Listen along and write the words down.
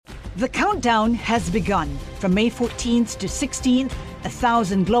The countdown has begun. From May 14th to 16th,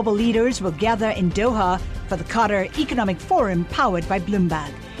 1,000 global leaders will gather in Doha for the Qatar Economic Forum powered by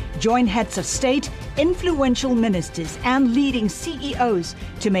Bloomberg. Join heads of state, influential ministers, and leading CEOs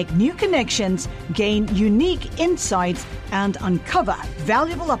to make new connections, gain unique insights, and uncover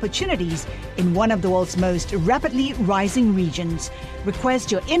valuable opportunities in one of the world's most rapidly rising regions.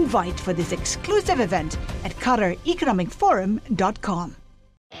 Request your invite for this exclusive event at QatarEconomicForum.com.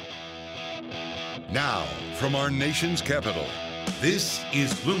 Now, from our nation's capital, this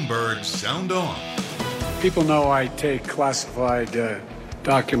is Bloomberg Sound On. People know I take classified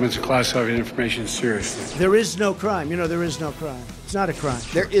documents and classified information seriously. There is no crime. There is no crime. It's not a crime.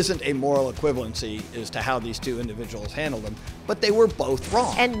 There isn't a moral equivalency as to how these two individuals handled them, but they were both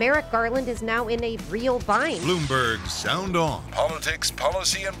wrong. And Merrick Garland is now in a real bind. Bloomberg Sound On. Politics,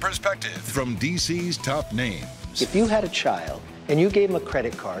 policy, and perspective from D.C.'s top names. If you had a child and you gave them a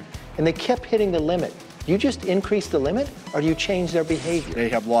credit card and they kept hitting the limit, do you just increase the limit or do you change their behavior? They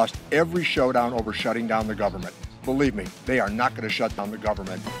have lost every showdown over shutting down the government. Believe me, they are not going to shut down the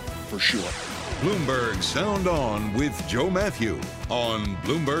government for sure. Bloomberg Sound On with Joe Matthew on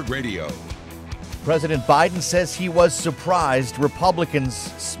Bloomberg Radio. President Biden says he was surprised Republicans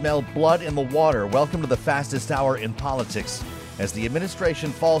smell blood in the water. Welcome to the fastest hour in politics as the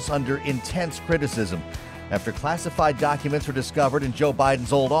administration falls under intense criticism after classified documents were discovered in Joe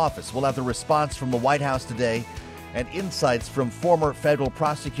Biden's old office. We'll have the response from the White House today and insights from former federal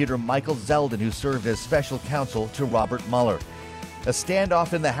prosecutor Michael Zeldin, who served as special counsel to Robert Mueller. A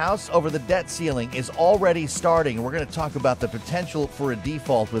standoff in the House over the debt ceiling is already starting. We're going to talk about the potential for a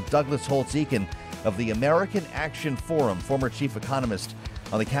default with Douglas Holtz-Eakin of the American Action Forum, former chief economist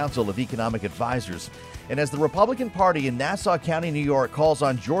on the Council of Economic Advisors. And as the Republican Party in Nassau County, New York, calls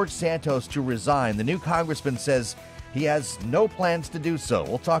on George Santos to resign, the new congressman says he has no plans to do so.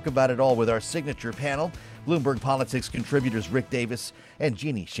 We'll talk about it all with our signature panel, Bloomberg Politics contributors Rick Davis and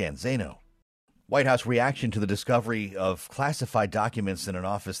Jeannie Shanzano. White House reaction to the discovery of classified documents in an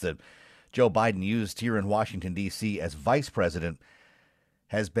office that Joe Biden used here in Washington, D.C. as vice president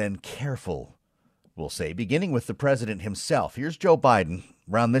has been careful, we'll say, beginning with the president himself. Here's Joe Biden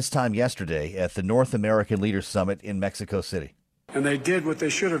around this time yesterday at the North American Leaders Summit in Mexico City. And they did what they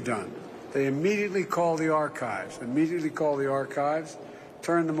should have done. They immediately called the archives,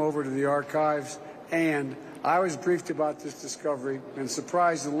 turned them over to the archives, and I was briefed about this discovery and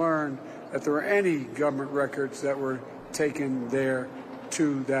surprised to learn that there were any government records that were taken there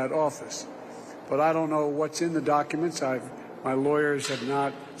to that office. But I don't know what's in the documents. My lawyers have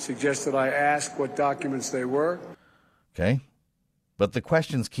not suggested I ask what documents they were. Okay. But the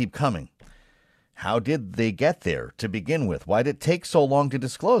questions keep coming. How did they get there to begin with? Why did it take so long to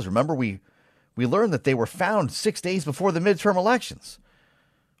disclose? Remember, we learned that they were found 6 days before the midterm elections.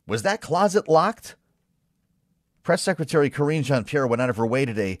 Was that closet locked? Press Secretary Karine Jean-Pierre went out of her way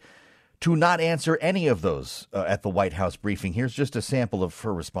today to not answer any of those at the White House briefing. Here's just a sample of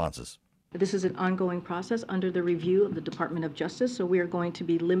her responses. This is an ongoing process under the review of the Department of Justice, so we are going to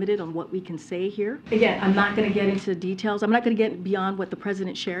be limited on what we can say here. Again, I'm not going to get into details. I'm not going to get beyond what the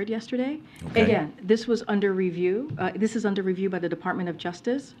president shared yesterday. Okay. Again, this was under review. This is under review by the Department of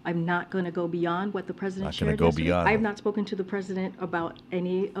Justice. I'm not going to go beyond what the president shared yesterday. I have not spoken to the president about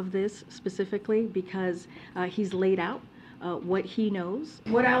any of this specifically because he's laid out what he knows.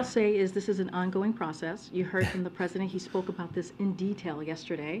 What I'll say is this is an ongoing process. You heard from the president. He spoke about this in detail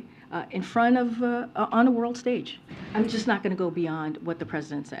yesterday in front of, on a world stage. I'm just not going to go beyond what the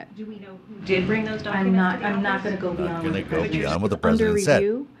president said. Do we know who did bring those documents? I'm not going to go beyond what the president said.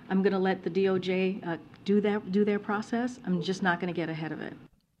 Under review, I'm going to let the DOJ do their process. I'm just not going to get ahead of it.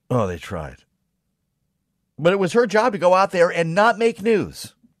 Oh, they tried. But it was her job to go out there and not make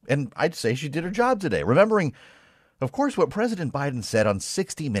news. And I'd say she did her job today, remembering, of course, what President Biden said on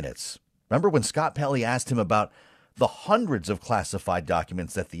 60 Minutes. Remember when Scott Pelley asked him about the hundreds of classified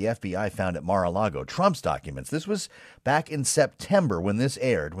documents that the FBI found at Mar-a-Lago, Trump's documents. This was back in September when this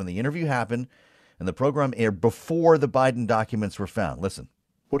aired, when the interview happened, and the program aired before the Biden documents were found. Listen.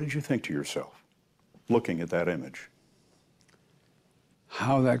 What did you think to yourself, looking at that image?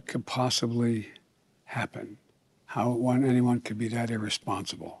 How that could possibly happen, how anyone could be that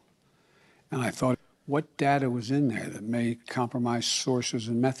irresponsible. And I thought, what data was in there that may compromise sources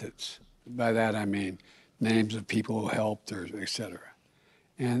and methods? By that I mean names of people who helped, or et cetera.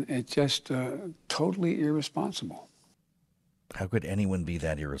 And it's just totally irresponsible. How could anyone be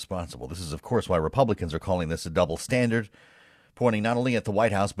that irresponsible? This is, of course, why Republicans are calling this a double standard, pointing not only at the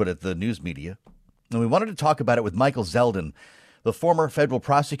White House, but at the news media. And we wanted to talk about it with Michael Zeldin, the former federal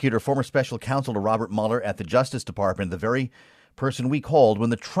prosecutor, former special counsel to Robert Mueller at the Justice Department, the very person we called when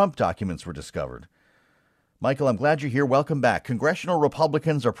the Trump documents were discovered. Michael, I'm glad you're here. Welcome back. Congressional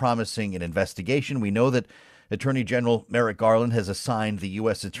Republicans are promising an investigation. We know that Attorney General Merrick Garland has assigned the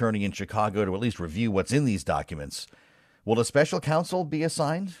U.S. Attorney in Chicago to at least review what's in these documents. Will a special counsel be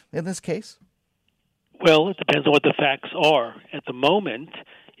assigned in this case? Well, it depends on what the facts are. At the moment,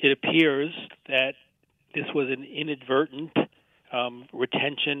 it appears that this was an inadvertent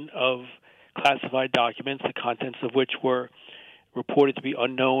retention of classified documents, the contents of which were reported to be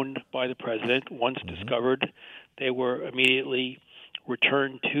unknown by the president. Once discovered, they were immediately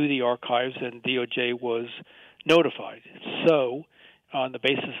returned to the archives, and DOJ was notified. So, on the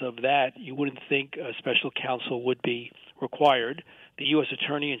basis of that, you wouldn't think a special counsel would be required. The U.S.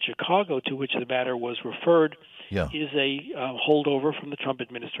 Attorney in Chicago, to which the matter was referred, is a holdover from the Trump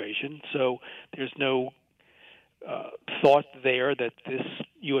administration. So there's no thought there that this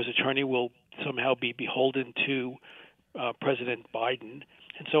U.S. Attorney will somehow be beholden to President Biden.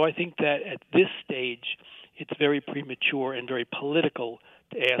 And so I think that at this stage, it's very premature and very political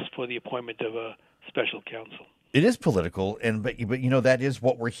to ask for the appointment of a special counsel. It is political, but you know, that is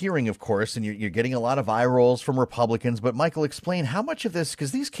what we're hearing, of course, and you're getting a lot of eye rolls from Republicans. But, Michael, explain how much of this,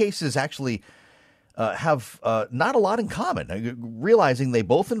 because these cases actually have not a lot in common, realizing they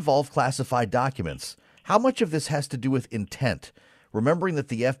both involve classified documents. How much of this has to do with intent? Remembering that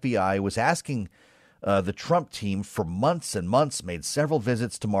the FBI was asking the Trump team for months and months, made several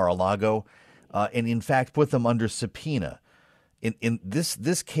visits to Mar-a-Lago, and in fact put them under subpoena. In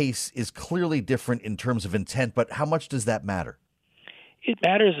this case is clearly different in terms of intent, but how much does that matter? It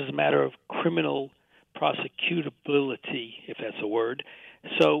matters as a matter of criminal prosecutability, if that's a word.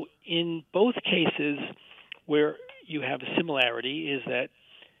 So in both cases where you have a similarity is that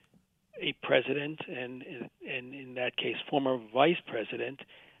a president and in that case former vice president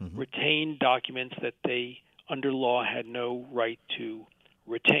retained documents that they under law had no right to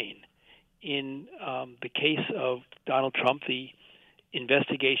retain. In the case of Donald Trump, the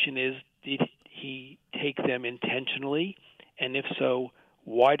investigation is, did he take them intentionally? And if so,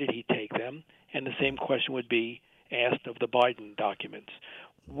 why did he take them? And the same question would be asked of the Biden documents.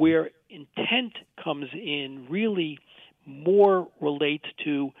 Where intent comes in really more relates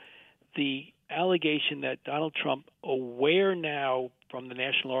to the allegation that Donald Trump, aware now from the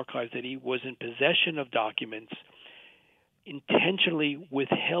National Archives that he was in possession of documents, intentionally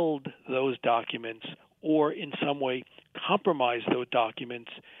withheld those documents or in some way compromised those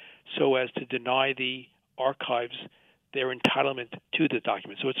documents so as to deny the archives their entitlement to the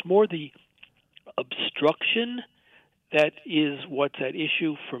documents. So it's more the obstruction that is what's at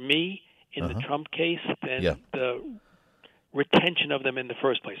issue for me in the Trump case than the retention of them in the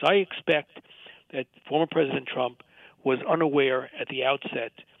first place. I expect that former President Trump was unaware at the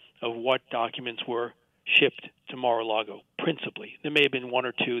outset of what documents were shipped to Mar-a-Lago, principally. There may have been one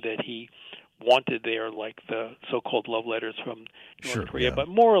or two that he wanted there, like the so-called love letters from North Korea, but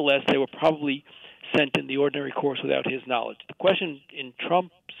more or less they were probably sent in the ordinary course without his knowledge. The question in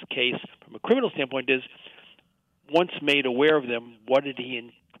Trump's case, from a criminal standpoint, is once made aware of them, what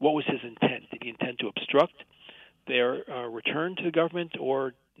was his intent? Did he intend to obstruct their return to the government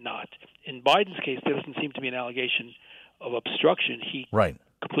or not? In Biden's case, there doesn't seem to be an allegation of obstruction. He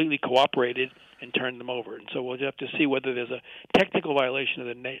completely cooperated and turned them over. And so we'll have to see whether there's a technical violation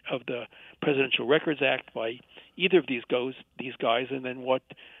of the Presidential Records Act by either of these guys, and then what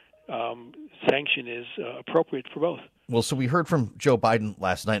sanction is appropriate for both. Well, so we heard from Joe Biden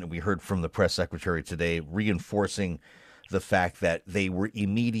last night, and we heard from the press secretary today, reinforcing the fact that they were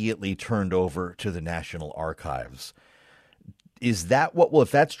immediately turned over to the National Archives. Is that what will,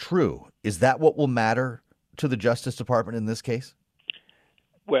 if that's true, is that what will matter to the Justice Department in this case?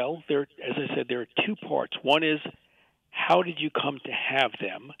 Well, as I said, there are two parts. One is, how did you come to have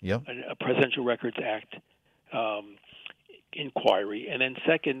them? A Presidential Records Act inquiry. And then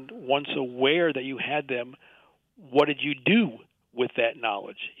second, once aware that you had them, what did you do with that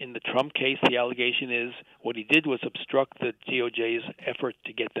knowledge? In the Trump case, the allegation is what he did was obstruct the DOJ's effort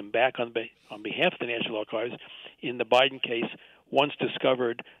to get them back on behalf of the National Archives. In the Biden case, once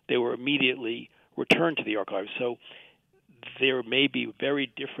discovered, they were immediately returned to the archives. So there may be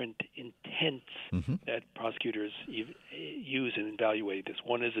very different intents that prosecutors use in evaluating this.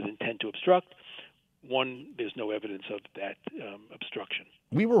 One is an intent to obstruct. One, there's no evidence of that obstruction.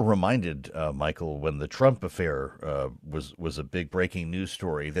 We were reminded, Michael, when the Trump affair was a big breaking news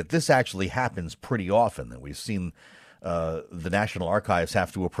story, that this actually happens pretty often, that we've seen the National Archives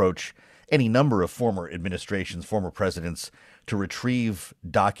have to approach any number of former administrations, former presidents, to retrieve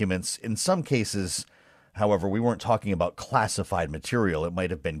documents. In some cases, however, we weren't talking about classified material. It might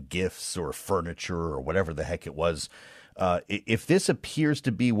have been gifts or furniture or whatever the heck it was. If this appears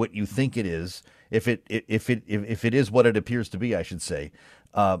to be what you think it is, if it is what it appears to be, I should say,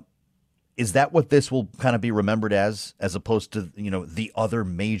 is that what this will kind of be remembered as opposed to, the other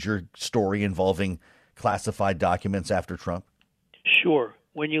major story involving classified documents after Trump? Sure.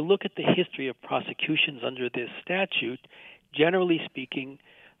 When you look at the history of prosecutions under this statute, generally speaking,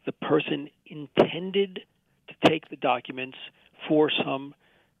 the person intended to take the documents for some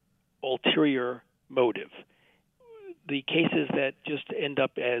ulterior motive. The cases that just end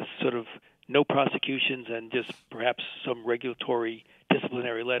up as sort of no prosecutions and just perhaps some regulatory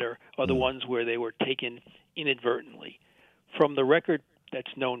disciplinary letter are the ones where they were taken inadvertently. From the record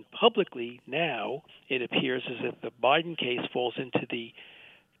that's known publicly now, it appears as if the Biden case falls into the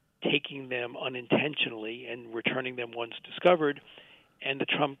taking them unintentionally and returning them once discovered, and the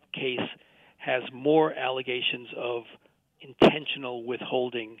Trump case has more allegations of intentional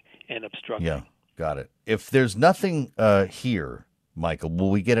withholding and obstruction. Yeah, got it. If there's nothing here, Michael, will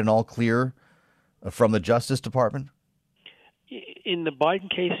we get an all clear from the Justice Department? In the Biden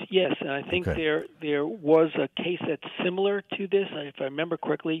case, yes, and I think there was a case that's similar to this. If I remember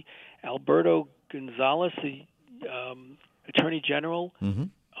correctly, Alberto Gonzales, the Attorney General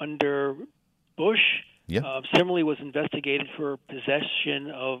under Bush, similarly was investigated for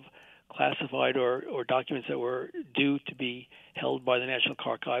possession of classified or documents that were due to be held by the National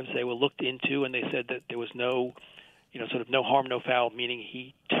Archives. They were looked into, and they said that there was no, sort of no harm, no foul, meaning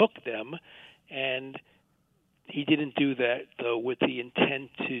he took them, and he didn't do that, though, with the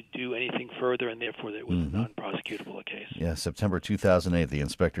intent to do anything further, and therefore it was a non-prosecutable case. Yeah, September 2008, the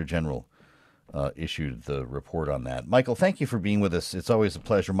Inspector General issued the report on that. Michael, thank you for being with us. It's always a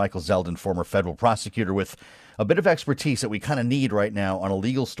pleasure. Michael Zeldin, former federal prosecutor with a bit of expertise that we kind of need right now on a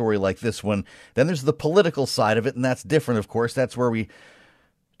legal story like this one. Then there's the political side of it, and that's different, of course. That's where we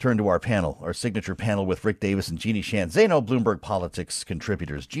turn to our panel, our signature panel with Rick Davis and Jeannie Sheehan Zaino, Bloomberg Politics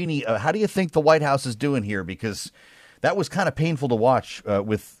contributors. Jeannie, how do you think the White House is doing here? Because that was kind of painful to watch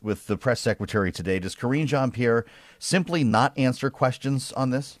with the press secretary today. Does Karine Jean-Pierre simply not answer questions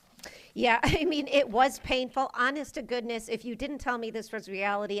on this? Yeah, I mean, it was painful. Honest to goodness, if you didn't tell me this was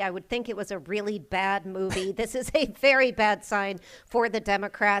reality, I would think it was a really bad movie. This is a very bad sign for the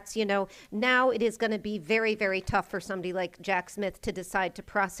Democrats. Now it is going to be very, very tough for somebody like Jack Smith to decide to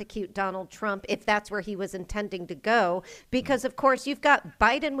prosecute Donald Trump if that's where he was intending to go. Because, of course, you've got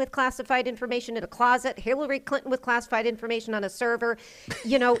Biden with classified information in a closet, Hillary Clinton with classified information on a server.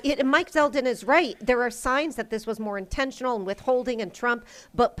 Mike Zeldin is right. There are signs that this was more intentional and withholding and Trump,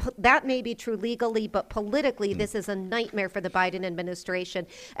 but that may be true legally, but politically, this is a nightmare for the Biden administration.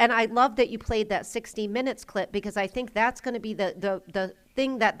 And I love that you played that 60 Minutes clip, because I think that's going to be the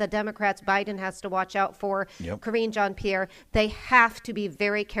thing that the Democrats, Biden has to watch out for. Karine Jean-Pierre, they have to be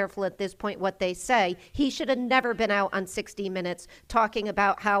very careful at this point what they say. He should have never been out on 60 Minutes talking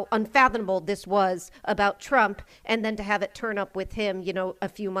about how unfathomable this was about Trump, and then to have it turn up with him, a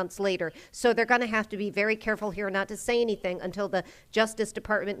few months later. So they're going to have to be very careful here not to say anything until the Justice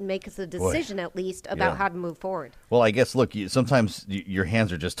Department makes a decision, at least, about how to move forward. Well, I guess, look, sometimes your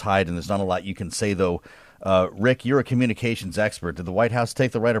hands are just tied, and there's not a lot you can say, though. Rick, you're a communications expert. Did the White House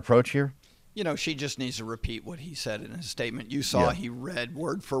take the right approach here? She just needs to repeat what he said in his statement. You saw he read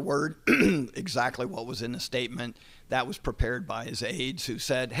word for word exactly what was in the statement. That was prepared by his aides who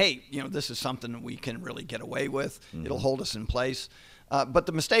said, hey, this is something we can really get away with. It'll hold us in place. But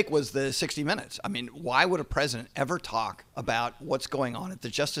the mistake was the 60 Minutes. I mean, why would a president ever talk about what's going on at the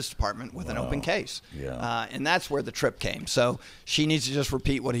Justice Department with an open case? And that's where the trip came. So she needs to just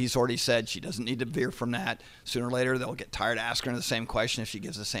repeat what he's already said. She doesn't need to veer from that. Sooner or later, they'll get tired of asking her the same question if she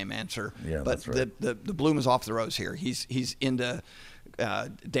gives the same answer. But that's right. the bloom is off the rose here. He's into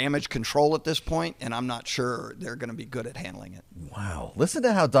damage control at this point, and I'm not sure they're going to be good at handling it. Wow. Listen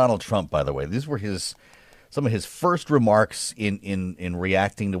to how Donald Trump, by the way, these were some of his first remarks in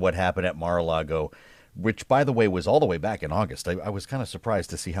reacting to what happened at Mar-a-Lago, which, by the way, was all the way back in August. I was kind of surprised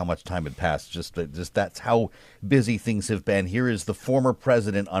to see how much time had passed. Just that's how busy things have been. Here is the former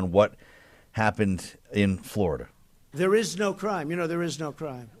president on what happened in Florida. There is no crime. There is no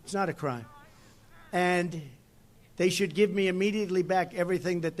crime. It's not a crime. And they should give me immediately back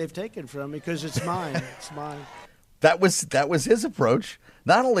everything that they've taken from me, because it's mine. It's mine. That was his approach.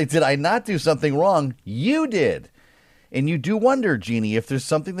 Not only did I not do something wrong, you did. And you do wonder, Jeannie, if there's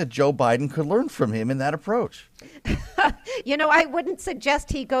something that Joe Biden could learn from him in that approach. I wouldn't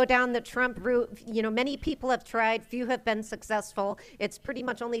suggest he go down the Trump route. Many people have tried. Few have been successful. It's pretty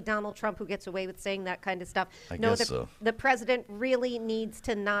much only Donald Trump who gets away with saying that kind of stuff. I guess so. The president really needs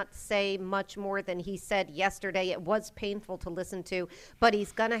to not say much more than he said yesterday. It was painful to listen to, but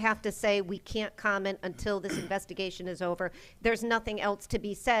he's going to have to say we can't comment until this investigation is over. There's nothing else to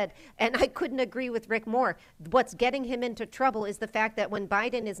be said. And I couldn't agree with Rick more. What's getting him into trouble is the fact that when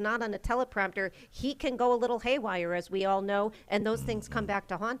Biden is not on a teleprompter, he can go a little haywire, as we all know, and those things come back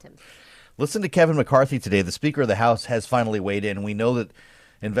to haunt him. Listen to Kevin McCarthy today. The Speaker of the House has finally weighed in. We know that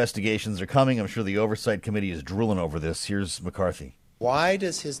investigations are coming. I'm sure the Oversight Committee is drooling over this. Here's McCarthy. Why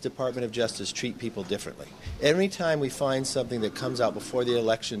does his Department of Justice treat people differently? Every time we find something that comes out before the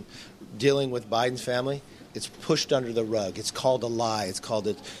election dealing with Biden's family, it's pushed under the rug. It's called a lie. It's called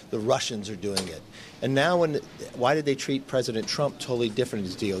that the Russians are doing it. And now why did they treat President Trump totally different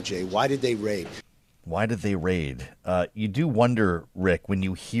as DOJ? Why did they raid? Why did they raid? You do wonder, Rick, when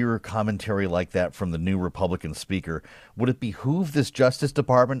you hear commentary like that from the new Republican speaker, would it behoove this Justice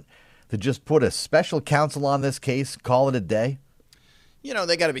Department to just put a special counsel on this case, call it a day?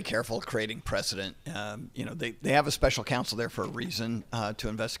 They got to be careful creating precedent. They have a special counsel there for a reason, to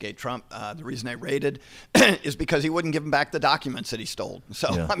investigate Trump. The reason they raided is because he wouldn't give them back the documents that he stole.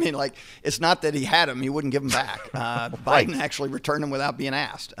 So, yeah. It's not that he had them. He wouldn't give them back. Biden actually returned them without being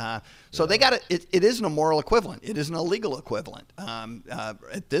asked. So they got it isn't a moral equivalent. It isn't a legal equivalent.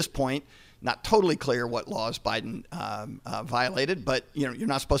 At this point, not totally clear what laws Biden violated, but, you're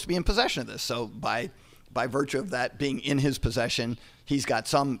not supposed to be in possession of this. So by virtue of that being in his possession, he's got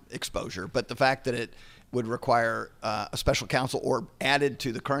some exposure. But the fact that it would require a special counsel or added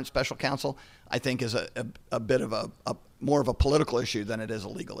to the current special counsel, I think is a bit of a more of a political issue than it is a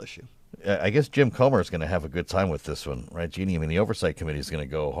legal issue. I guess Jim Comer is going to have a good time with this one, right, Jeannie? The Oversight Committee is going to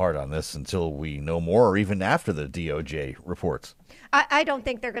go hard on this until we know more, or even after the DOJ reports. I don't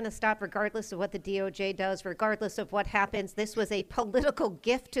think they're going to stop regardless of what the DOJ does, regardless of what happens. This was a political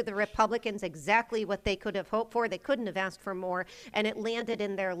gift to the Republicans, exactly what they could have hoped for. They couldn't have asked for more, and it landed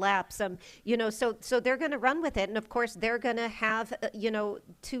in their laps. So they're going to run with it. And, of course, they're going to have,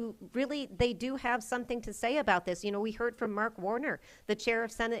 to really, they do have something to say about this. We heard from Mark Warner, the chair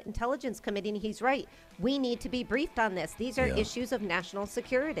of Senate Intelligence Committee, and he's right. We need to be briefed on this. These are issues of national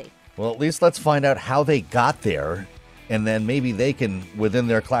security. Well, at least let's find out how they got there. And then maybe they can, within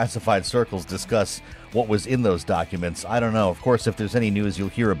their classified circles, discuss what was in those documents. I don't know. Of course, if there's any news, you'll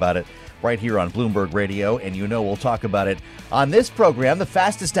hear about it right here on Bloomberg Radio. And we'll talk about it on this program, the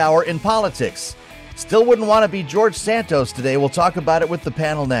fastest hour in politics. Still wouldn't want to be George Santos today. We'll talk about it with the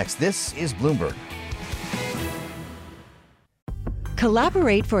panel next. This is Bloomberg.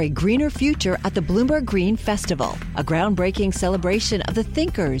 Collaborate for a greener future at the Bloomberg Green Festival, a groundbreaking celebration of the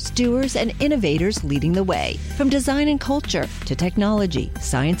thinkers, doers, and innovators leading the way. From design and culture to technology,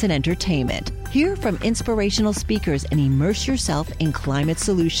 science, and entertainment. Hear from inspirational speakers and immerse yourself in climate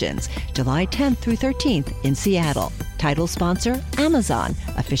solutions. July 10th through 13th in Seattle. Title sponsor, Amazon.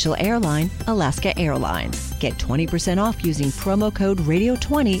 Official airline, Alaska Airlines. Get 20% off using promo code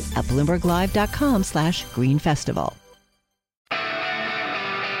Radio20 at BloombergLive.com/greenfestival.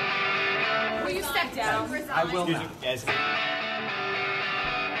 I will not.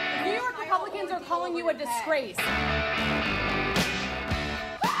 New York Republicans are calling you a disgrace.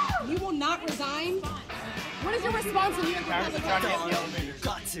 You will not resign? What is your response to New York Republicans?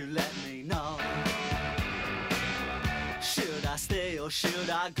 Got to let me know. Should I stay or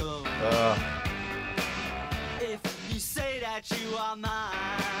should I go? If you say that you are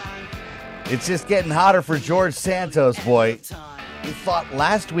mine. It's just getting hotter for George Santos, boy. You thought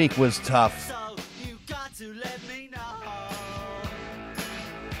last week was tough.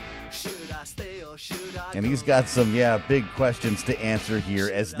 And he's got some, big questions to answer here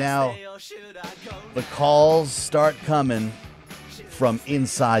as now the calls start coming from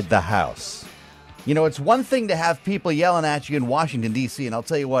inside the House. It's one thing to have people yelling at you in Washington, D.C., and I'll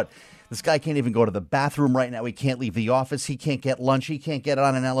tell you what, this guy can't even go to the bathroom right now. He can't leave the office. He can't get lunch. He can't get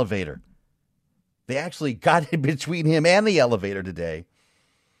on an elevator. They actually got in between him and the elevator today.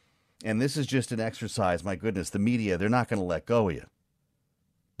 And this is just an exercise. My goodness, the media, they're not going to let go of you.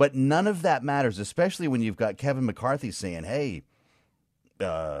 But none of that matters, especially when you've got Kevin McCarthy saying, hey,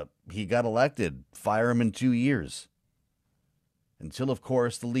 he got elected, fire him in 2 years. Until, of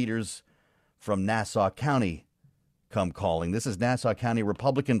course, the leaders from Nassau County come calling. This is Nassau County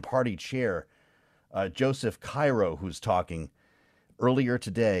Republican Party Chair Joseph Cairo, who's talking earlier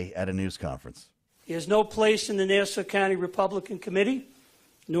today at a news conference. He has no place in the Nassau County Republican Committee,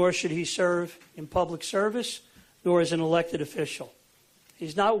 nor should he serve in public service, nor as an elected official.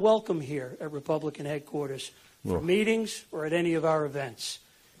 He's not welcome here at Republican headquarters, for meetings or at any of our events.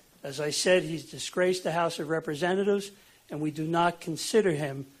 As I said, he's disgraced the House of Representatives, and we do not consider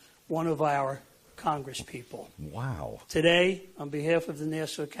him one of our congresspeople. Wow. Today, on behalf of the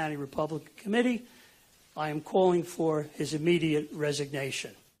Nassau County Republican Committee, I am calling for his immediate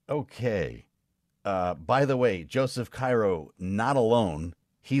resignation. Okay. By the way, Joseph Cairo, not alone.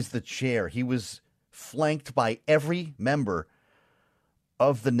 He's the chair. He was flanked by every member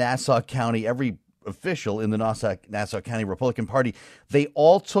of the Nassau County, every official in the Nassau County Republican Party. They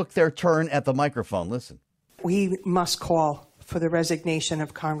all took their turn at the microphone. Listen. We must call for the resignation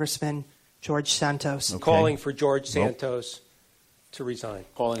of Congressman George Santos. Okay. Calling for George Santos to resign.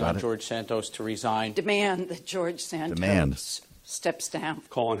 Calling on George Santos to resign. Demand that George Santos steps down.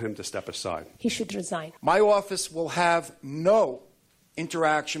 Calling him to step aside. He should resign. My office will have no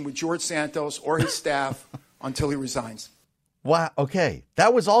interaction with George Santos or his staff until he resigns. Wow. Okay.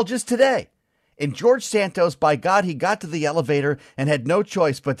 That was all just today. And George Santos, by God, he got to the elevator and had no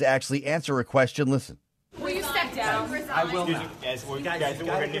choice but to actually answer a question. Listen. Will you step down? I will not. Guys, we're going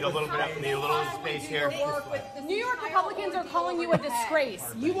to need a little space here. The New York Republicans are calling you a disgrace.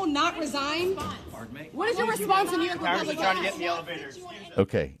 You will not resign? Pardon me? What is your response to New York Republicans? Trying to get in the elevator.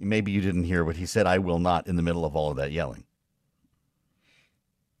 Okay, maybe you didn't hear what he said. I will not in the middle of all of that yelling.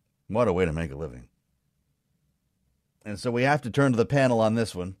 What a way to make a living. And so we have to turn to the panel on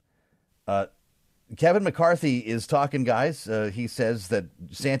this one. Kevin McCarthy is talking, guys. He says that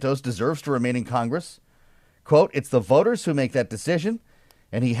Santos deserves to remain in Congress. Quote, it's the voters who make that decision,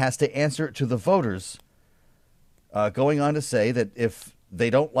 and he has to answer to the voters. Going on to say that if they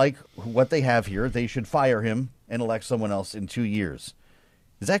don't like what they have here, they should fire him and elect someone else in 2 years.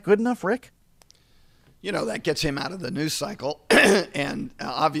 Is that good enough, Rick? You know, that gets him out of the news cycle. And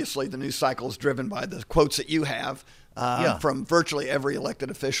obviously the news cycle is driven by the quotes that you have from virtually every elected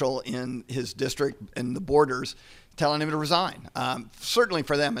official in his district and the borders telling him to resign. Certainly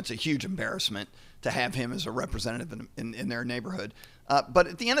for them, it's a huge embarrassment to have him as a representative in their neighborhood. But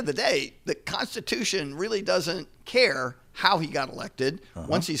at the end of the day, the Constitution really doesn't care how he got elected.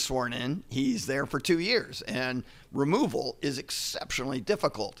 Once he's sworn in, he's there for 2 years. And removal is exceptionally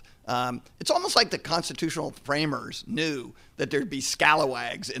difficult. It's almost like the constitutional framers knew that there'd be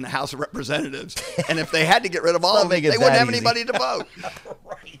scalawags in the House of Representatives. And if they had to get rid of all of them, they wouldn't have anybody to vote.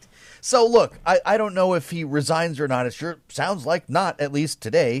 Right. So, look, I don't know if he resigns or not. It sure sounds like not, at least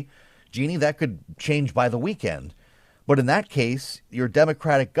today. Jeannie, that could change by the weekend. But in that case, your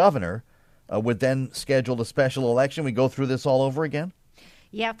Democratic governor would then schedule a special election. We go through this all over again?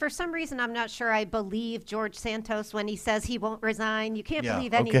 Yeah, for some reason, I'm not sure I believe George Santos when he says he won't resign. You can't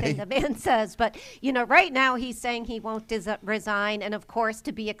believe anything the man says. But, you know, right now he's saying he won't resign. And, of course,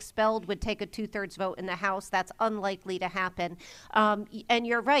 to be expelled would take a 2/3 vote in the House. That's unlikely to happen. And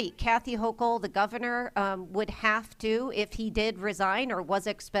you're right. Kathy Hochul, the governor, would have to, if he did resign or was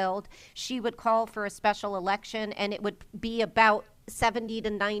expelled, she would call for a special election, and it would be about 70 to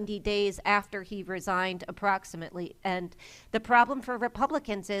 90 days after he resigned, approximately. And the problem for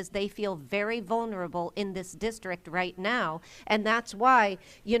Republicans is they feel very vulnerable in this district right now. And that's why,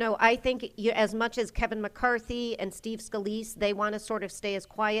 you know, I think as much as Kevin McCarthy and Steve Scalise, they want to sort of stay as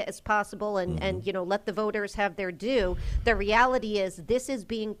quiet as possible and you know, let the voters have their due. The reality is this is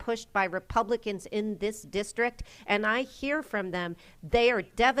being pushed by Republicans in this district. And I hear from them, they are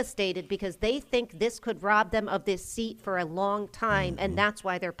devastated because they think this could rob them of this seat for a long time. And that's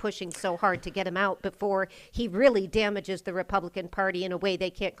why they're pushing so hard to get him out before he really damages the Republican Party in a way they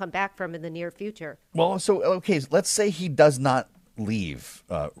can't come back from in the near future. Well, so, okay, let's say he does not leave.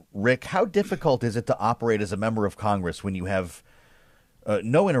 Rick, how difficult is it to operate as a member of Congress when you have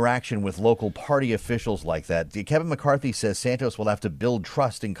no interaction with local party officials like that? Kevin McCarthy says Santos will have to build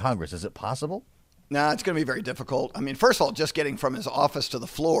trust in Congress. Is it possible? No, it's going to be very difficult. I mean, first of all, just getting from his office to the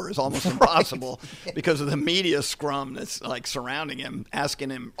floor is almost impossible because of the media scrum that's like surrounding him, asking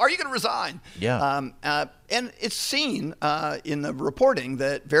him, are you going to resign? Yeah. And it's seen in the reporting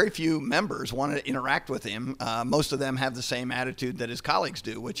that very few members want to interact with him. Most of them have the same attitude that his colleagues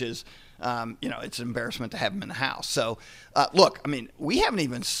do, which is, you know, it's an embarrassment to have him in the House. So, look, I mean, we haven't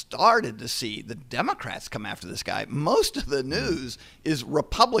even started to see the Democrats come after this guy. Most of the news is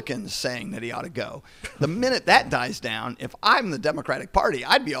Republicans saying that he ought to go. The minute that dies down, if I'm the Democratic Party,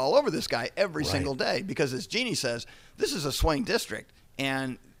 I'd be all over this guy every single day because, as Jeannie says, this is a swing district.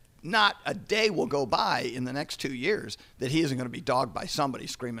 And not a day will go by in the next 2 years that he isn't going to be dogged by somebody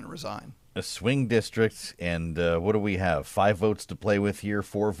screaming to resign. A swing district, and what do we have? 5 votes to play with here,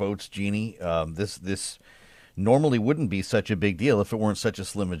 4 votes, Jeannie. This normally wouldn't be such a big deal if it weren't such a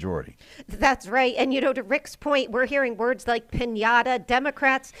slim majority. That's right. And, to Rick's point, we're hearing words like piñata.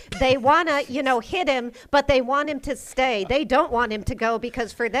 Democrats, they want to, hit him, but they want him to stay. They don't want him to go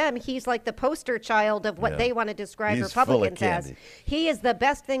because for them, he's like the poster child of what they want to describe He's Republicans full of as. candy. He is the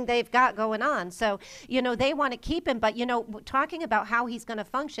best thing they've got going on. So, they want to keep him. But, talking about how he's going to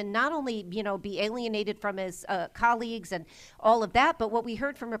function, not only, be alienated from his colleagues and all of that, but what we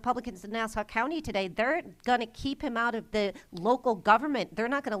heard from Republicans in Nassau County today, they're going to keep him out of the local government. They're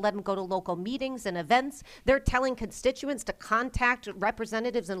not going to let him go to local meetings and events. They're telling constituents to contact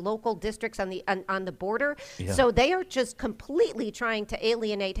representatives in local districts on the border. Yeah. So they are just completely trying to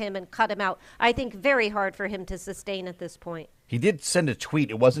alienate him and cut him out. I think very hard for him to sustain at this point. He did send a tweet.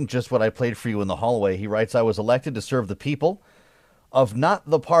 It wasn't just what I played for you in the hallway. He writes, I was elected to serve the people of not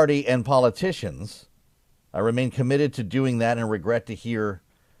the party and politicians. I remain committed to doing that and regret to hear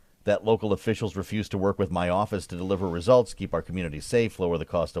that local officials refuse to work with my office to deliver results, keep our community safe, lower the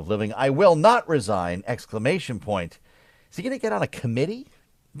cost of living. I will not resign! ! Is he going to get on a committee,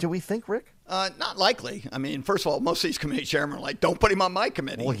 do we think, Rick? Not likely. I mean, first of all, most of these committee chairmen are like, don't put him on my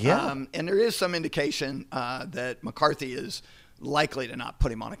committee. Well, yeah. And there is some indication that McCarthy is likely to not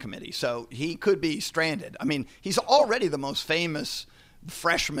put him on a committee. So he could be stranded. I mean, he's already the most famous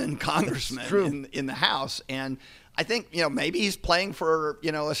freshman congressman in the House. And I think, maybe he's playing for,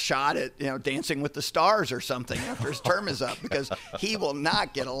 a shot at, Dancing with the Stars or something after his term is up because he will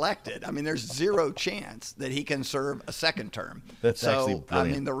not get elected. I mean, there's zero chance that he can serve a second term. That's actually brilliant. I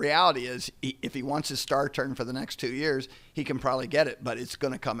mean, the reality is if he wants his star turn for the next 2 years, he can probably get it, but it's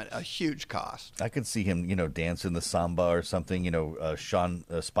going to come at a huge cost. I could see him, dancing the samba or something, Sean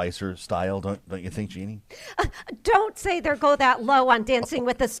Spicer style, don't you think, Jeannie? Don't say they'll go that low on Dancing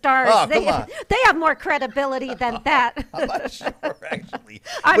with the Stars. Oh, come on. They have more credibility than that. I'm not sure, actually.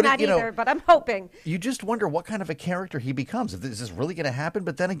 I'm not either, but I'm hoping. You just wonder what kind of a character he becomes. Is this really going to happen?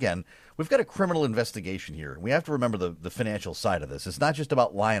 But then again, we've got a criminal investigation here. We have to remember the financial side of this. It's not just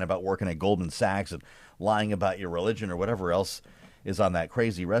about lying about working at Goldman Sachs and lying about your religion or whatever else is on that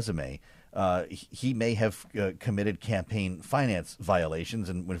crazy resume. He may have committed campaign finance violations.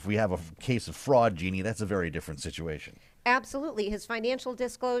 And if we have a case of fraud, Jeannie, that's a very different situation. Absolutely. His financial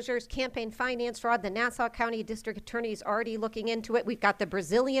disclosures, campaign finance fraud, the Nassau County District Attorney is already looking into it. We've got the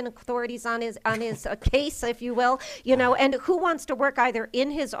Brazilian authorities on his case, if you will, and who wants to work either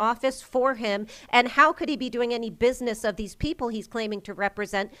in his office for him, and how could he be doing any business of these people he's claiming to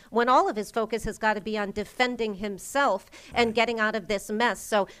represent when all of his focus has got to be on defending himself and getting out of this mess.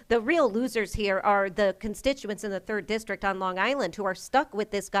 So the real losers here are the constituents in the 3rd District on Long Island who are stuck with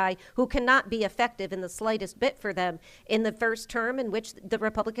this guy who cannot be effective in the slightest bit for them in the first term in which the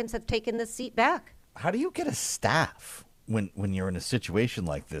Republicans have taken this seat back. How do you get a staff when you're in a situation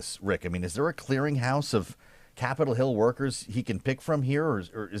like this, Rick? I mean, is there a clearinghouse of Capitol Hill workers he can pick from here,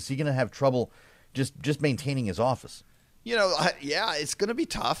 or is he going to have trouble just maintaining his office? Yeah, it's going to be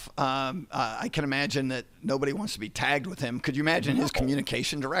tough. I can imagine that nobody wants to be tagged with him. Could you imagine his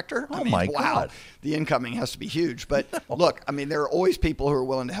communication director? Oh, my God. The incoming has to be huge. But look, I mean, there are always people who are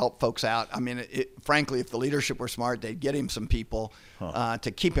willing to help folks out. I mean, frankly, if the leadership were smart, they'd get him some people to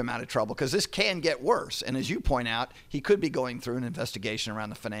keep him out of trouble because this can get worse. And as you point out, he could be going through an investigation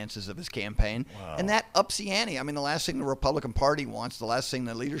around the finances of his campaign. Wow. And that ups the ante. I mean, the last thing the Republican Party wants, the last thing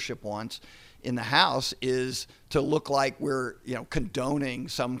the leadership wants in the House is to look like we're, condoning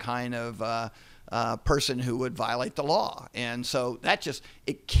some kind of person who would violate the law. And so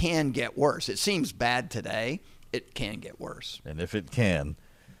it can get worse. It seems bad today. It can get worse. And if it can,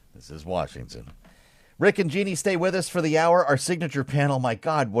 this is Washington. Rick and Jeannie, stay with us for the hour. Our signature panel, my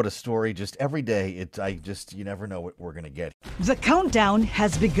God, what a story. Just every day, you never know what we're going to get. The countdown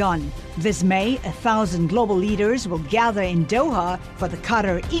has begun. This May, 1,000 global leaders will gather in Doha for the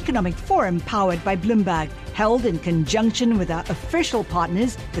Qatar Economic Forum powered by Bloomberg, held in conjunction with our official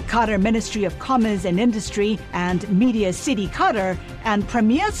partners, the Qatar Ministry of Commerce and Industry and Media City Qatar, and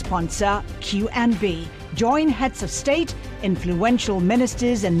premier sponsor QNB. Join heads of state, influential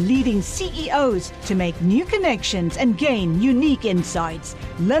ministers, and leading CEOs to make new connections and gain unique insights.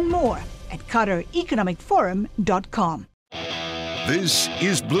 Learn more at QatarEconomicForum.com. This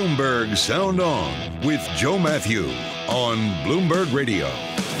is Bloomberg Sound On with Joe Matthew on Bloomberg Radio.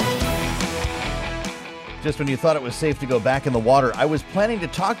 Just when you thought it was safe to go back in the water, I was planning to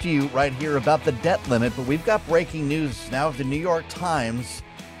talk to you right here about the debt limit, but we've got breaking news now. The New York Times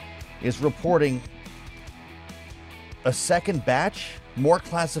is reporting a second batch. More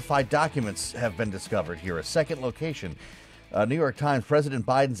classified documents have been discovered here. A second location. New York Times, President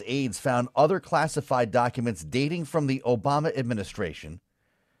Biden's aides found other classified documents dating from the Obama administration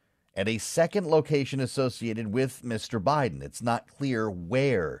at a second location associated with Mr. Biden. It's not clear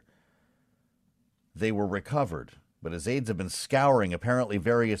where they were recovered, but his aides have been scouring apparently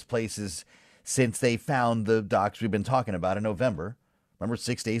various places since they found the docs we've been talking about in November. Remember,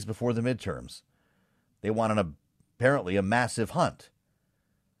 6 days before the midterms. They went on apparently a massive hunt.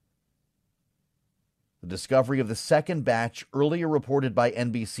 The discovery of the second batch, earlier reported by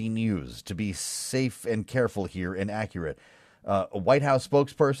NBC News, to be safe and careful here and accurate. A White House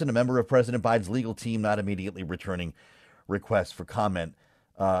spokesperson, a member of President Biden's legal team, not immediately returning requests for comment.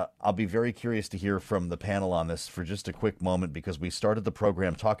 I'll be very curious to hear from the panel on this for just a quick moment, because we started the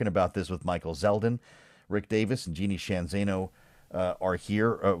program talking about this with Michael Zeldin. Rick Davis and Jeannie Shanzano are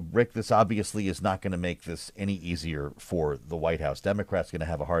here. Rick, this obviously is not going to make this any easier for the White House. Democrats going to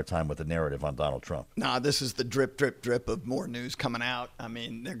have a hard time with the narrative on Donald Trump. Nah, this is the drip, drip, drip of more news coming out. I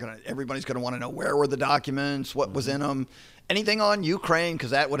mean, everybody's going to want to know where were the documents, what was in them, anything on Ukraine,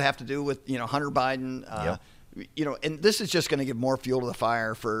 because that would have to do with Hunter Biden. And this is just going to give more fuel to the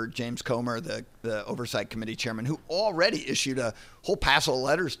fire for James Comer, the Oversight Committee chairman, who already issued a whole passel of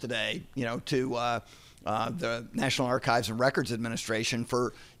letters today, to the National Archives and Records Administration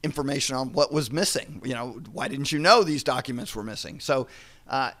for information on what was missing. Why didn't you know these documents were missing? So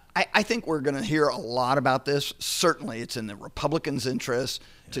I think we're going to hear a lot about this. Certainly it's in the Republicans' interest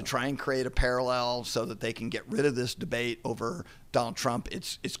to try and create a parallel so that they can get rid of this debate over Donald Trump.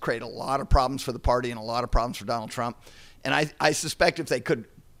 It's created a lot of problems for the party and a lot of problems for Donald Trump. And I suspect if they could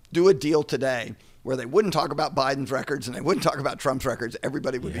do a deal today where they wouldn't talk about Biden's records and they wouldn't talk about Trump's records,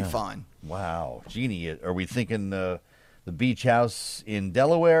 everybody would be fine. Wow. Jeannie, are we thinking the beach house in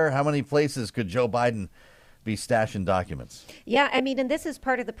Delaware? How many places could Joe Biden be stashing documents? Yeah, I mean, and this is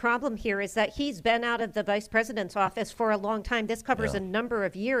part of the problem here, is that he's been out of the vice president's office for a long time. This covers a number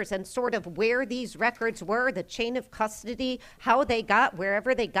of years, and sort of where these records were, the chain of custody, how they got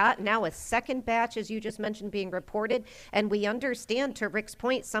wherever they got. Now a second batch, as you just mentioned, being reported. And we understand, to Rick's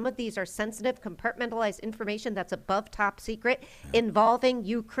point, some of these are sensitive, compartmentalized information that's above top secret, involving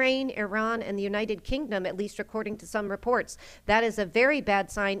Ukraine, Iran, and the United Kingdom, at least according to some reports. That is a very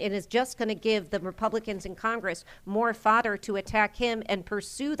bad sign. It is just going to give the Republicans in Congress more fodder to attack him and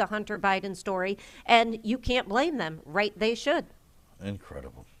pursue the Hunter Biden story, and you can't blame them. Right, they should.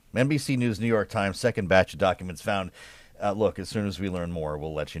 Incredible. NBC News, New York Times, second batch of documents found. Look, as soon as we learn more,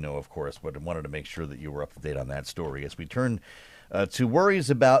 we'll let you know, of course, but I wanted to make sure that you were up to date on that story. As we turn to worries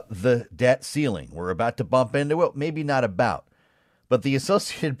about the debt ceiling, we're about to bump into it, maybe not about, but the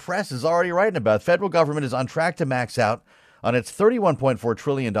Associated Press is already writing about it. Federal government is on track to max out on its $31.4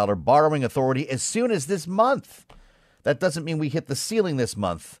 trillion borrowing authority as soon as this month. That doesn't mean we hit the ceiling this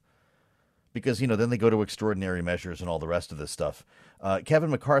month, because, then they go to extraordinary measures and all the rest of this stuff. Kevin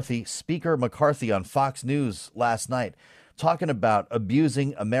McCarthy, Speaker McCarthy on Fox News last night, talking about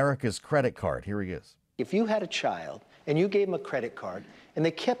abusing America's credit card. Here he is. If you had a child and you gave them a credit card and they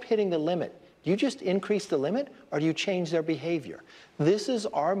kept hitting the limit, do you just increase the limit, or do you change their behavior? This is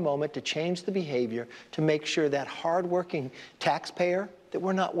our moment to change the behavior, to make sure that hardworking taxpayer, that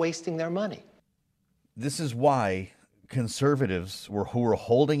we're not wasting their money. This is why conservatives who were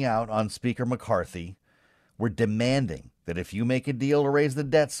holding out on Speaker McCarthy were demanding that if you make a deal to raise the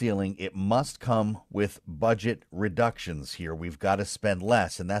debt ceiling, it must come with budget reductions here. We've got to spend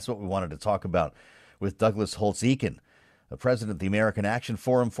less, and that's what we wanted to talk about with Douglas Holtz-Eakin, the president of the American Action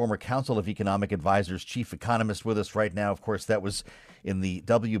Forum, former Council of Economic Advisors, chief economist, with us right now. Of course, that was in the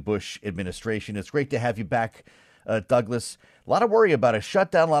W. Bush administration. It's great to have you back, Douglas. A lot of worry about a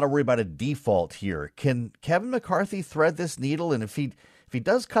shutdown, a lot of worry about a default here. Can Kevin McCarthy thread this needle? And if he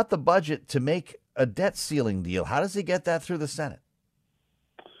does cut the budget to make a debt ceiling deal, how does he get that through the Senate?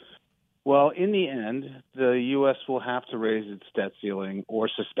 Well, in the end, the U.S. will have to raise its debt ceiling or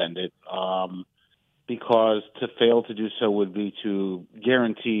suspend it. Because to fail to do so would be to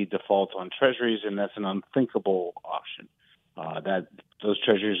guarantee default on treasuries, and that's an unthinkable option. That those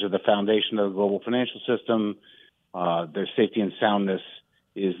treasuries are the foundation of the global financial system. Their safety and soundness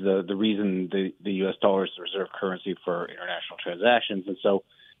is the reason the U.S. dollar is the reserve currency for international transactions. And so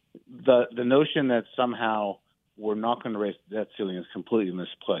the notion that somehow we're not going to raise the debt ceiling is completely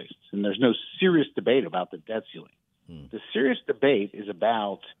misplaced. And there's no serious debate about the debt ceiling. The serious debate is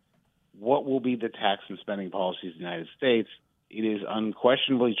about what will be the tax and spending policies of the United States. It is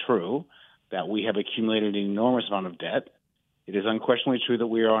unquestionably true that we have accumulated an enormous amount of debt. It is unquestionably true that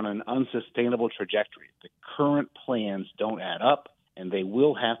we are on an unsustainable trajectory. The current plans don't add up, and they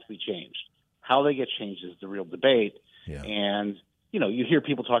will have to be changed. How they get changed is the real debate. Yeah. And, you hear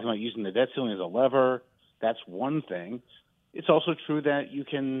people talking about using the debt ceiling as a lever. That's one thing. It's also true that you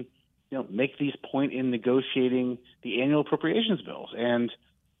can, make these point in negotiating the annual appropriations bills. And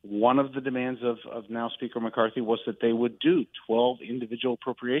one of the demands of now Speaker McCarthy was that they would do 12 individual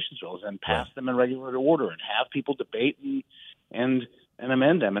appropriations bills and pass them in regular order and have people debate and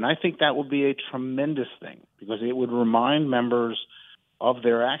amend them. And I think that would be a tremendous thing, because it would remind members of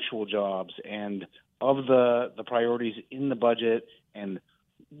their actual jobs and of the priorities in the budget and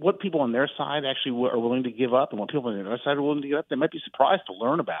what people on their side actually are willing to give up and what people on the other side are willing to give up. They might be surprised to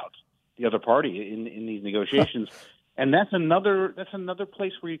learn about the other party in these negotiations. And that's another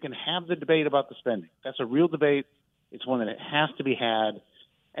place where you can have the debate about the spending. That's a real debate. It's one that it has to be had.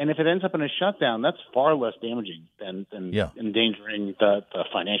 And if it ends up in a shutdown, that's far less damaging than endangering the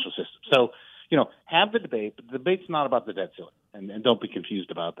financial system. So, have the debate, but the debate's not about the debt ceiling, and don't be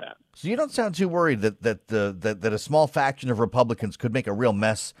confused about that. So you don't sound too worried that a small faction of Republicans could make a real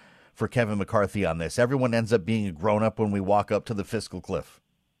mess for Kevin McCarthy on this. Everyone ends up being a grown-up when we walk up to the fiscal cliff.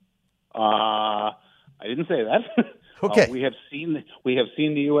 I didn't say that. Okay. We have seen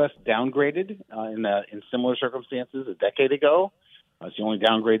the U.S. downgraded in similar circumstances a decade ago. It's the only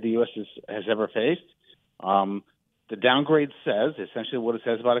downgrade the U.S. has ever faced. The downgrade says essentially what it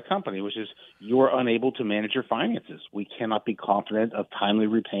says about a company, which is you are unable to manage your finances. We cannot be confident of timely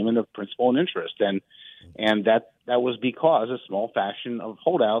repayment of principal and interest, and that was because a small faction of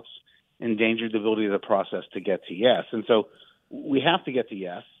holdouts endangered the ability of the process to get to yes. And so we have to get to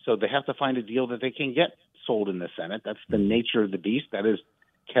yes. So they have to find a deal that they can get sold in the Senate. That's the nature of the beast. That is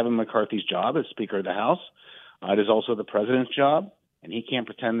Kevin McCarthy's job as Speaker of the House. It is also the president's job, and he can't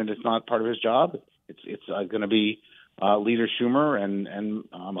pretend that it's not part of his job. It's going to be Leader Schumer and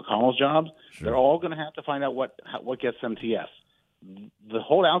McConnell's job. Sure. They're all going to have to find out what gets them to yes. The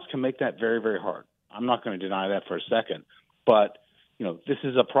holdouts can make that very, very hard. I'm not going to deny that for a second. But, this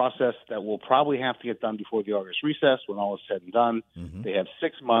is a process that will probably have to get done before the August recess when all is said and done. Mm-hmm. They have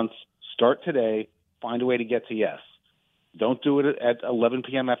 6 months. Start today. Find a way to get to yes. Don't do it at 11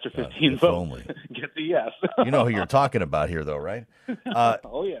 p.m. after 15 votes. Only. Get to yes. You know who you're talking about here, though, right?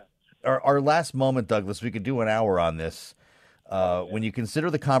 Oh, yeah. Our last moment, Douglas, we could do an hour on this. When you consider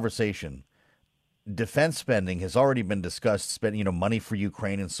the conversation, defense spending has already been discussed, spending money for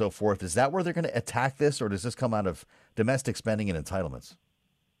Ukraine and so forth. Is that where they're going to attack this, or does this come out of domestic spending and entitlements?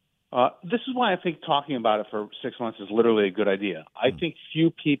 This is why I think talking about it for 6 months is literally a good idea. I think few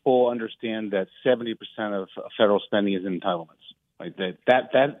people understand that 70% of federal spending is in entitlements. Right?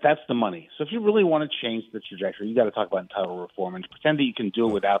 That's the money. So if you really want to change the trajectory, you got to talk about entitled reform, and to pretend that you can do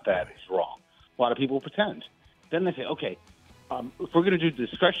it without that is wrong. A lot of people pretend. Then they say, okay, if we're going to do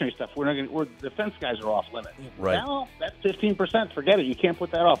discretionary stuff, the defense guys are off limits. Right. Now that's 15%. Forget it. You can't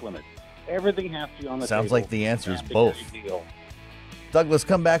put that off limits. Everything has to be on the table. Sounds like the answer is both. Douglas,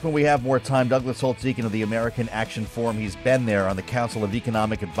 come back when we have more time. Douglas Holtz-Eakin of the American Action Forum. He's been there on the Council of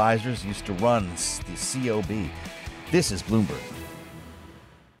Economic Advisors, used to run the COB. This is Bloomberg.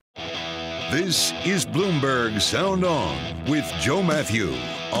 This is Bloomberg Sound On with Joe Matthew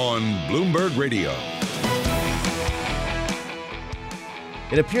on Bloomberg Radio.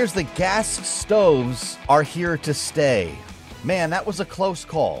 It appears that gas stoves are here to stay. Man, that was a close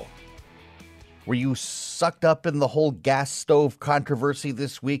call. Were you sucked up in the whole gas stove controversy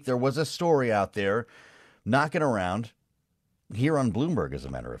this week? There was a story out there knocking around here on Bloomberg, as a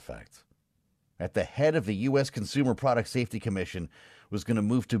matter of fact. At the head of the U.S. Consumer Product Safety Commission was going to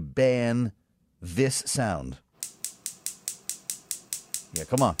move to ban this sound. Yeah,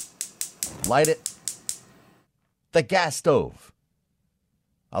 come on. Light it. The gas stove.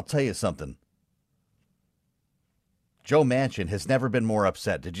 I'll tell you something. Joe Manchin has never been more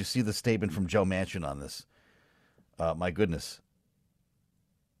upset. Did you see the statement from Joe Manchin on this? My goodness.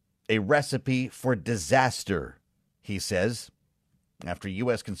 A recipe for disaster, he says, after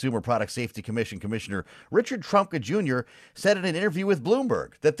U.S. Consumer Product Safety Commission Commissioner Richard Trumka Jr. said in an interview with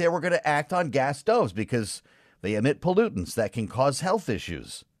Bloomberg that they were going to act on gas stoves because they emit pollutants that can cause health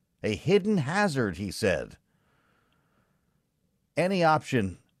issues. A hidden hazard, he said. Any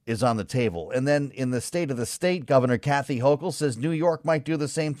option is on the table. And then in the State of the State, Governor Kathy Hochul says New York might do the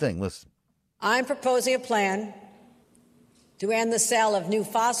same thing. Listen. I'm proposing a plan to end the sale of new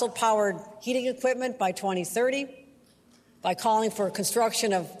fossil-powered heating equipment by 2030 by calling for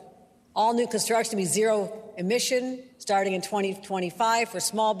construction of all new construction to be zero emission starting in 2025 for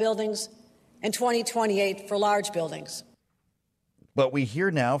small buildings and 2028 for large buildings. But we hear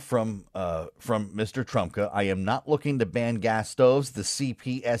now from Mr. Trumka, I am not looking to ban gas stoves. The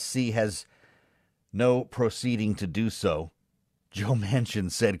CPSC has no proceeding to do so. Joe Manchin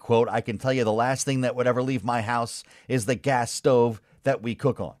said, quote, I can tell you the last thing that would ever leave my house is the gas stove that we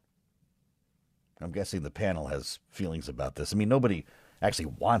cook on. I'm guessing the panel has feelings about this. I mean, nobody actually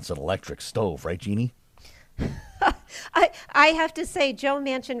wants an electric stove, right, Jeannie? I have to say, Joe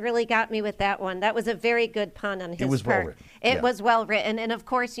Manchin really got me with that one. That was a very good pun on his part. It was well written. It was well written. And of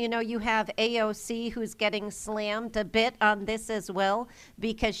course, you have AOC who's getting slammed a bit on this as well,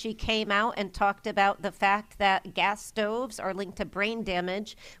 because she came out and talked about the fact that gas stoves are linked to brain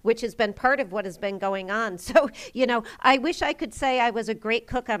damage, which has been part of what has been going on. So, I wish I could say I was a great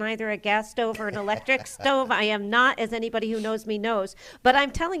cook on either a gas stove or an electric stove. I am not, as anybody who knows me knows. But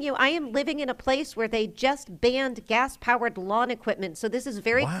I'm telling you, I am living in a place where they just banned gas-powered lawn equipment. So this is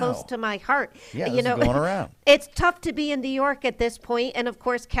very close to my heart. Yeah, this is going around. It's tough to be in New York at this point, and of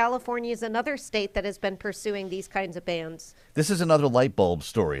course, California is another state that has been pursuing these kinds of bans. This is another light bulb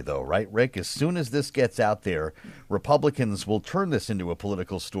story, though, right, Rick? As soon as this gets out there, Republicans will turn this into a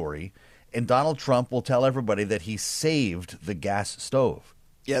political story, and Donald Trump will tell everybody that he saved the gas stove.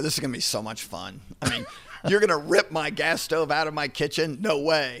 Yeah, this is going to be so much fun. I mean, you're going to rip my gas stove out of my kitchen? No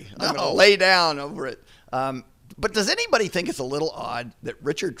way. I'm going to lay down over it. But does anybody think it's a little odd that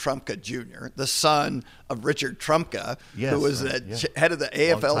Richard Trumka Jr., the son of Richard Trumka, who was the head of the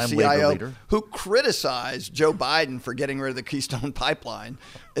AFL-CIO, who criticized Joe Biden for getting rid of the Keystone Pipeline,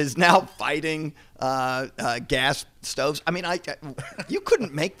 is now fighting gas stoves? I mean, you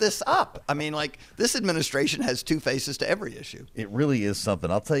couldn't make this up. I mean, this administration has two faces to every issue. It really is something.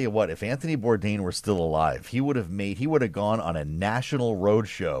 I'll tell you what, if Anthony Bourdain were still alive, he would have gone on a national road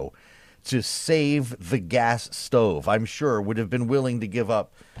show to save the gas stove. I'm sure would have been willing to give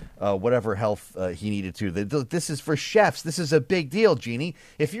up whatever health he needed to. This is for chefs. This is a big deal, Jeannie.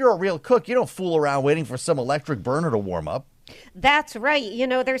 If you're a real cook, you don't fool around waiting for some electric burner to warm up. That's right.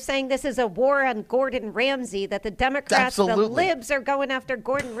 They're saying this is a war on Gordon Ramsay, that the Democrats, the libs are going after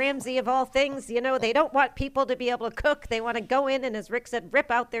Gordon Ramsay of all things. They don't want people to be able to cook. They want to go in and, as Rick said,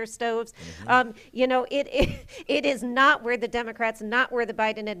 rip out their stoves. It is not where the Democrats, not where the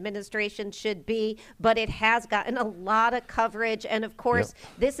Biden administration should be, but it has gotten a lot of coverage. And of course,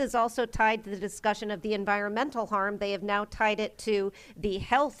 this is also tied to the discussion of the environmental harm. They have now tied it to the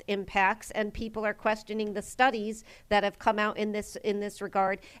health impacts, and people are questioning the studies that have come out in this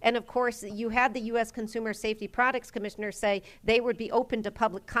regard. And of course, you had the U.S. Consumer Safety Products Commissioner say they would be open to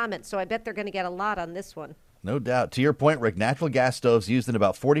public comment. So I bet they're going to get a lot on this one. No doubt. To your point, Rick, natural gas stoves used in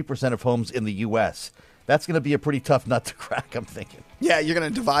about 40% of homes in the U.S. That's going to be a pretty tough nut to crack, I'm thinking. Yeah, you're going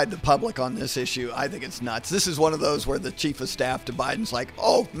to divide the public on this issue. I think it's nuts. This is one of those where the chief of staff to Biden's like,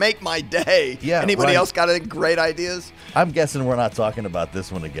 oh, make my day. Yeah, anybody else got any great ideas? I'm guessing we're not talking about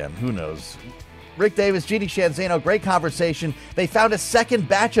this one again. Who knows? Rick Davis, Jeannie Shanzano, great conversation. They found a second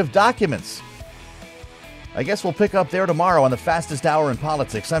batch of documents. I guess we'll pick up there tomorrow on the Fastest Hour in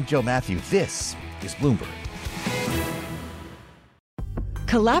Politics. I'm Joe Matthew. This is Bloomberg.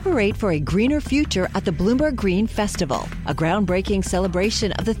 Collaborate for a greener future at the Bloomberg Green Festival, a groundbreaking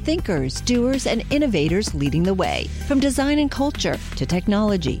celebration of the thinkers, doers, and innovators leading the way. From design and culture to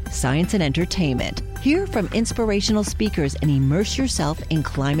technology, science, and entertainment. Hear from inspirational speakers and immerse yourself in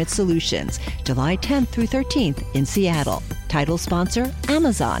climate solutions. July 10th through 13th in Seattle. Title sponsor,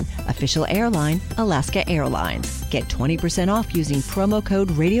 Amazon. Official airline, Alaska Airlines. Get 20% off using promo code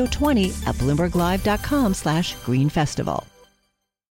radio20 at BloombergLive.com/Green Festival.